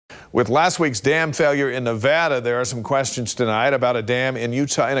With last week's dam failure in Nevada, there are some questions tonight about a dam in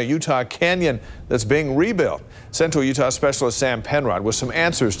a Utah canyon that's being rebuilt. Central Utah Specialist Sam Penrod with some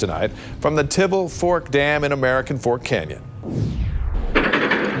answers tonight from the Tibble Fork Dam in American Fork Canyon.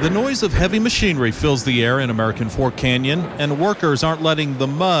 The noise of heavy machinery fills the air in American Fork Canyon, and workers aren't letting the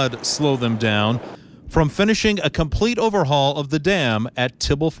mud slow them down from finishing a complete overhaul of the dam at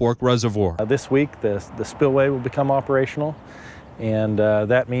Tibble Fork Reservoir. This week, the spillway will become operational, and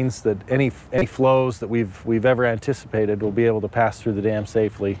that means that any flows that we've ever anticipated will be able to pass through the dam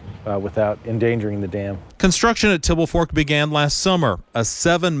safely without endangering the dam. Construction at Tibble Fork began last summer, a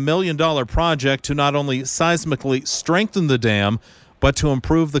 $7 million project to not only seismically strengthen the dam, but to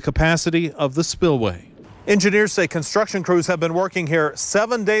improve the capacity of the spillway. Engineers say construction crews have been working here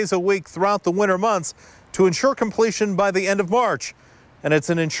 7 days a week throughout the winter months to ensure completion by the end of March. And it's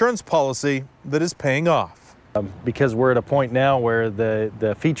an insurance policy that is paying off. Because we're at a point now where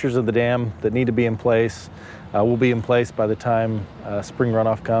the features of the dam that need to be in place will be in place by the time spring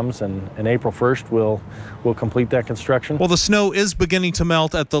runoff comes, and April 1st we'll complete that construction. While the snow is beginning to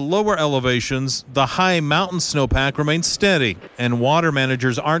melt at the lower elevations, the high mountain snowpack remains steady, and water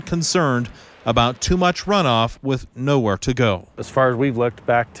managers aren't concerned about too much runoff with nowhere to go. As far as we've looked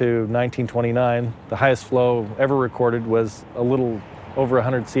back to 1929, the highest flow ever recorded was a little over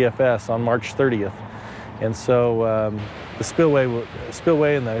 100 CFS on March 30th. And so the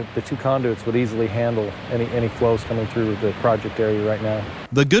spillway and the two conduits would easily handle any flows coming through the project area right now.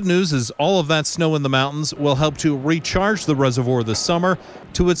 The good news is all of that snow in the mountains will help to recharge the reservoir this summer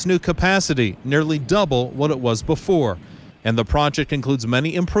to its new capacity, nearly double what it was before. And the project includes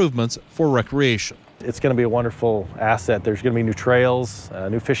many improvements for recreation. It's going to be a wonderful asset. There's going to be new trails,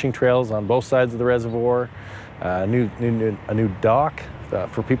 new fishing trails on both sides of the reservoir, a new dock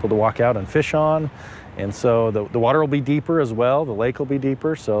for people to walk out and fish on. And so the water will be deeper as well. The lake will be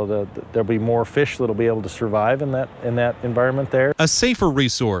deeper, so there'll be more fish that'll be able to survive in that environment there. A safer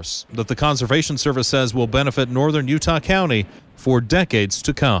resource that the Conservation Service says will benefit northern Utah County for decades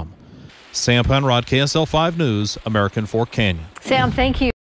to come. Sam Penrod, KSL 5 News, American Fork Canyon. Sam, thank you.